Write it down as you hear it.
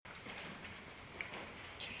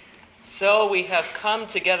So we have come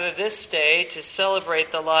together this day to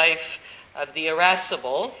celebrate the life of the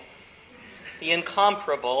irascible, the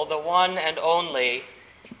incomparable, the one and only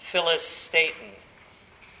Phyllis Staton.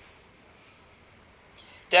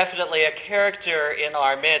 Definitely a character in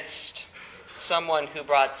our midst, someone who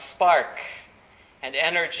brought spark and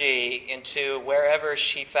energy into wherever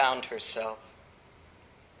she found herself.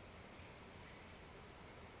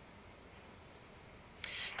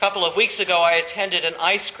 A couple of weeks ago, I attended an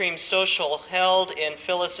ice cream social held in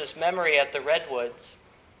Phyllis's memory at the Redwoods,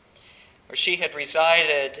 where she had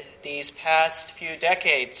resided these past few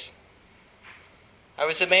decades. I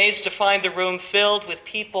was amazed to find the room filled with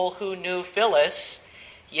people who knew Phyllis,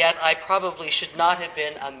 yet I probably should not have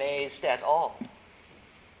been amazed at all.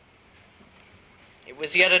 It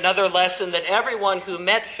was yet another lesson that everyone who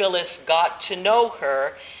met Phyllis got to know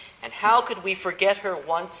her, and how could we forget her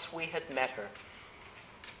once we had met her?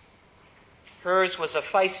 Hers was a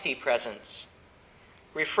feisty presence,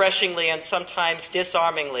 refreshingly and sometimes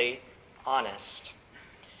disarmingly honest.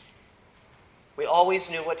 We always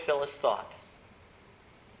knew what Phyllis thought.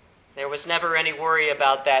 There was never any worry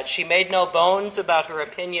about that. She made no bones about her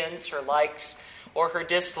opinions, her likes, or her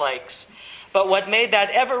dislikes. But what made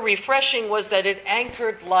that ever refreshing was that it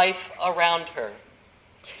anchored life around her.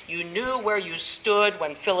 You knew where you stood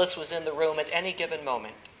when Phyllis was in the room at any given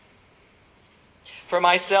moment. For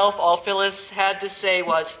myself, all Phyllis had to say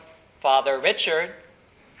was, "Father Richard."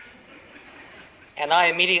 And I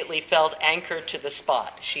immediately felt anchored to the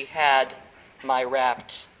spot. She had my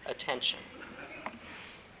rapt attention.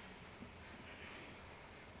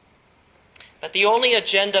 But the only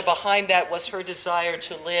agenda behind that was her desire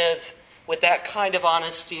to live with that kind of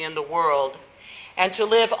honesty in the world, and to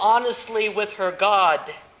live honestly with her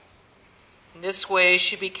God. In this way,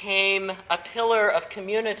 she became a pillar of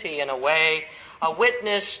community in a way, a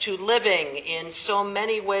witness to living in so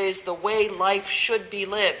many ways the way life should be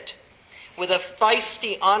lived, with a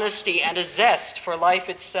feisty honesty and a zest for life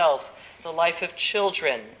itself, the life of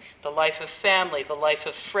children, the life of family, the life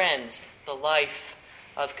of friends, the life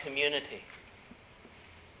of community.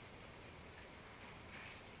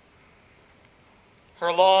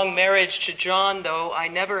 Her long marriage to John, though I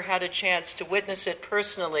never had a chance to witness it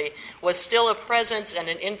personally, was still a presence and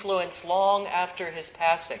an influence long after his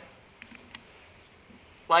passing.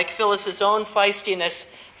 Like Phyllis's own feistiness,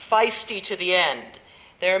 feisty to the end,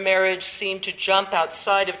 their marriage seemed to jump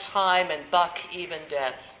outside of time and buck even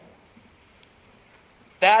death.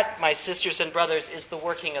 That, my sisters and brothers, is the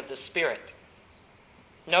working of the Spirit.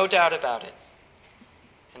 No doubt about it.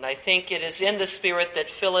 And I think it is in the Spirit that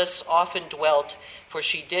Phyllis often dwelt, for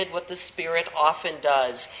she did what the Spirit often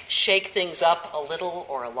does: shake things up a little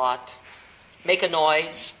or a lot, make a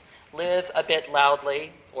noise, live a bit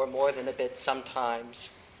loudly, or more than a bit sometimes,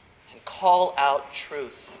 and call out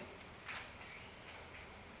truth.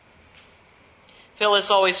 Phyllis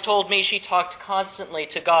always told me she talked constantly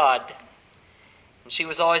to God, and she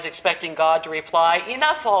was always expecting God to reply,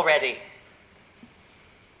 "Enough already."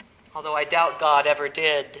 Although I doubt God ever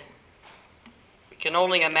did. We can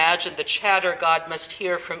only imagine the chatter God must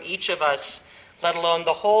hear from each of us, let alone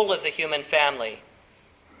the whole of the human family,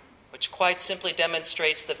 which quite simply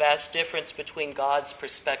demonstrates the vast difference between God's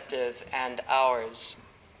perspective and ours.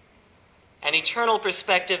 An eternal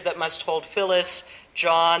perspective that must hold Phyllis,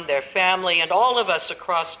 John, their family, and all of us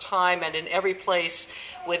across time and in every place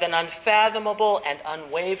with an unfathomable and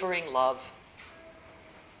unwavering love.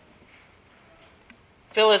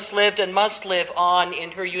 Phyllis lived and must live on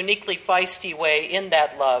in her uniquely feisty way in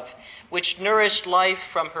that love, which nourished life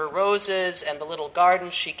from her roses and the little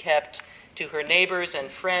garden she kept, to her neighbors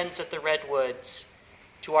and friends at the Redwoods,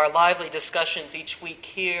 to our lively discussions each week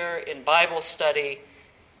here in Bible study,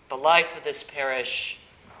 the life of this parish,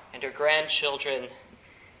 and her grandchildren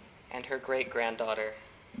and her great-granddaughter.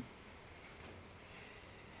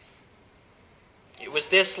 It was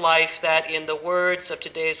this life that, in the words of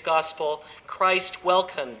today's gospel, Christ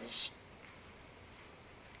welcomes.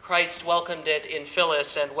 Christ welcomed it in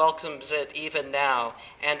Phyllis and welcomes it even now,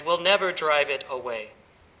 and will never drive it away.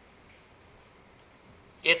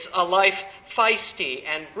 It's a life feisty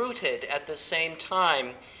and rooted at the same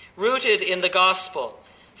time, rooted in the gospel,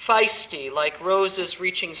 feisty like roses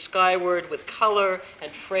reaching skyward with color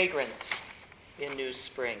and fragrance in new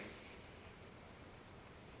spring.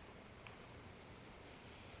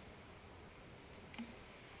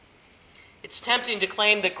 It's tempting to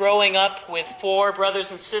claim that growing up with 4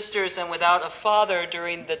 brothers and sisters and without a father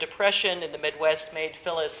during the Depression in the Midwest made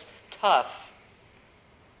Phyllis tough.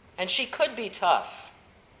 And she could be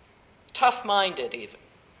tough-minded even.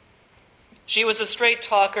 She was a straight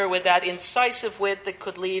talker with that incisive wit that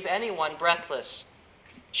could leave anyone breathless.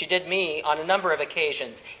 She did me on a number of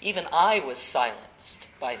occasions. Even I was silenced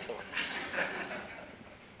by Phyllis.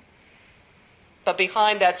 But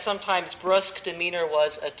behind that sometimes brusque demeanor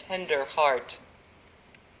was a tender heart.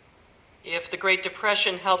 If the Great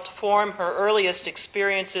Depression helped form her earliest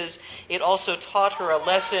experiences, it also taught her a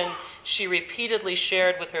lesson she repeatedly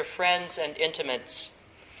shared with her friends and intimates.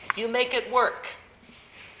 You make it work.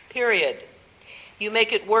 Period. You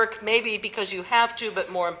make it work maybe because you have to,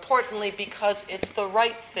 but more importantly, because it's the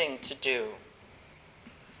right thing to do.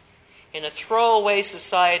 In a throwaway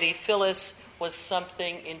society, Phyllis was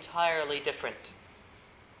something entirely different.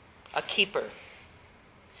 A keeper.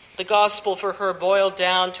 The gospel for her boiled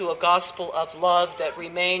down to a gospel of love that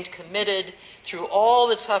remained committed through all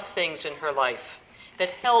the tough things in her life, that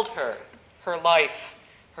held her, her life,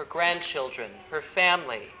 her grandchildren, her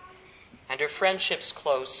family, and her friendships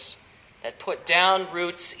close, that put down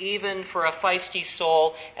roots even for a feisty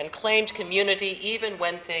soul and claimed community even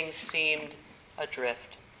when things seemed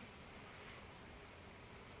adrift.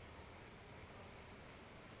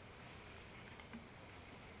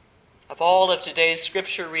 Of all of today's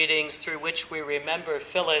scripture readings through which we remember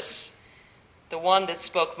Phyllis, the one that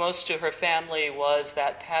spoke most to her family was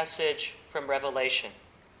that passage from Revelation,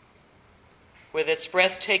 with its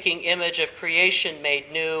breathtaking image of creation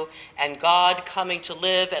made new and God coming to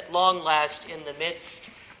live at long last in the midst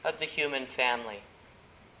of the human family.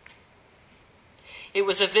 It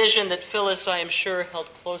was a vision that Phyllis, I am sure,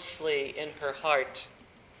 held closely in her heart.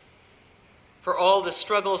 For all the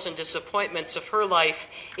struggles and disappointments of her life,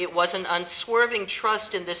 it was an unswerving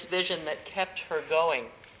trust in this vision that kept her going.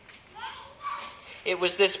 It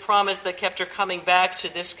was this promise that kept her coming back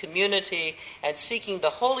to this community and seeking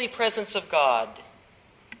the holy presence of God,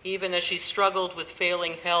 even as she struggled with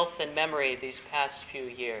failing health and memory these past few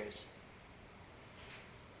years.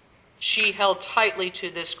 She held tightly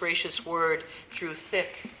to this gracious word through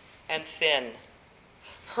thick and thin.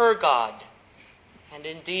 Her God, and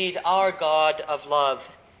indeed our God of love,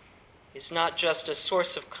 is not just a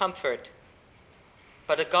source of comfort,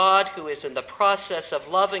 but a God who is in the process of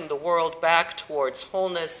loving the world back towards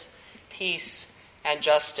wholeness, peace, and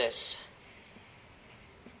justice.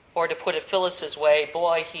 Or to put it Phyllis's way,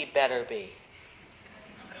 boy, he better be.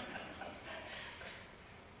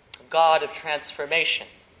 A God of transformation.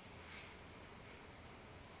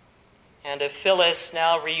 And if Phyllis,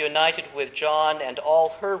 now reunited with John and all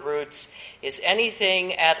her roots, is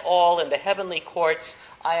anything at all in the heavenly courts,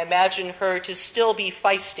 I imagine her to still be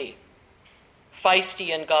feisty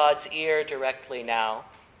in God's ear directly now,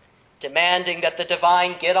 demanding that the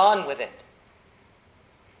divine get on with it.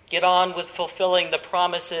 Get on with fulfilling the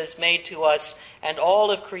promises made to us and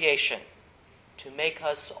all of creation to make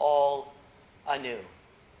us all anew.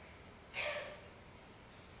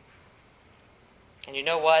 And you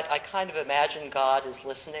know what? I kind of imagine God is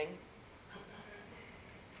listening.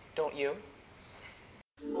 Don't you?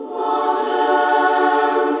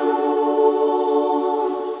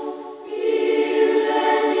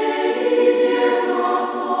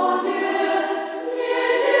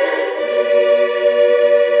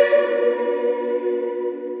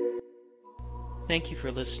 Thank you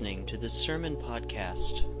for listening to this sermon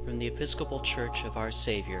podcast from the Episcopal Church of Our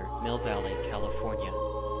Savior, Mill Valley, California.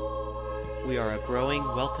 We are a growing,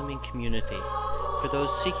 welcoming community for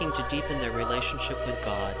those seeking to deepen their relationship with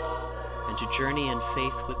God and to journey in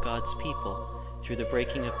faith with God's people through the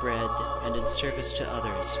breaking of bread and in service to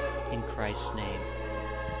others in Christ's name.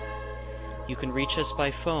 You can reach us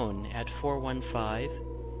by phone at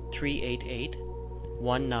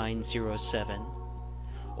 415-388-1907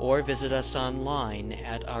 or visit us online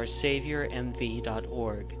at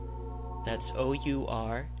oursaviormv.org. That's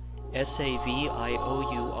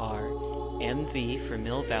OURSAVIOURMV for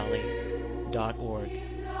Mill Valley.org.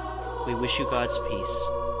 We wish you God's peace,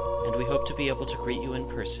 and we hope to be able to greet you in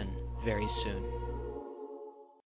person very soon.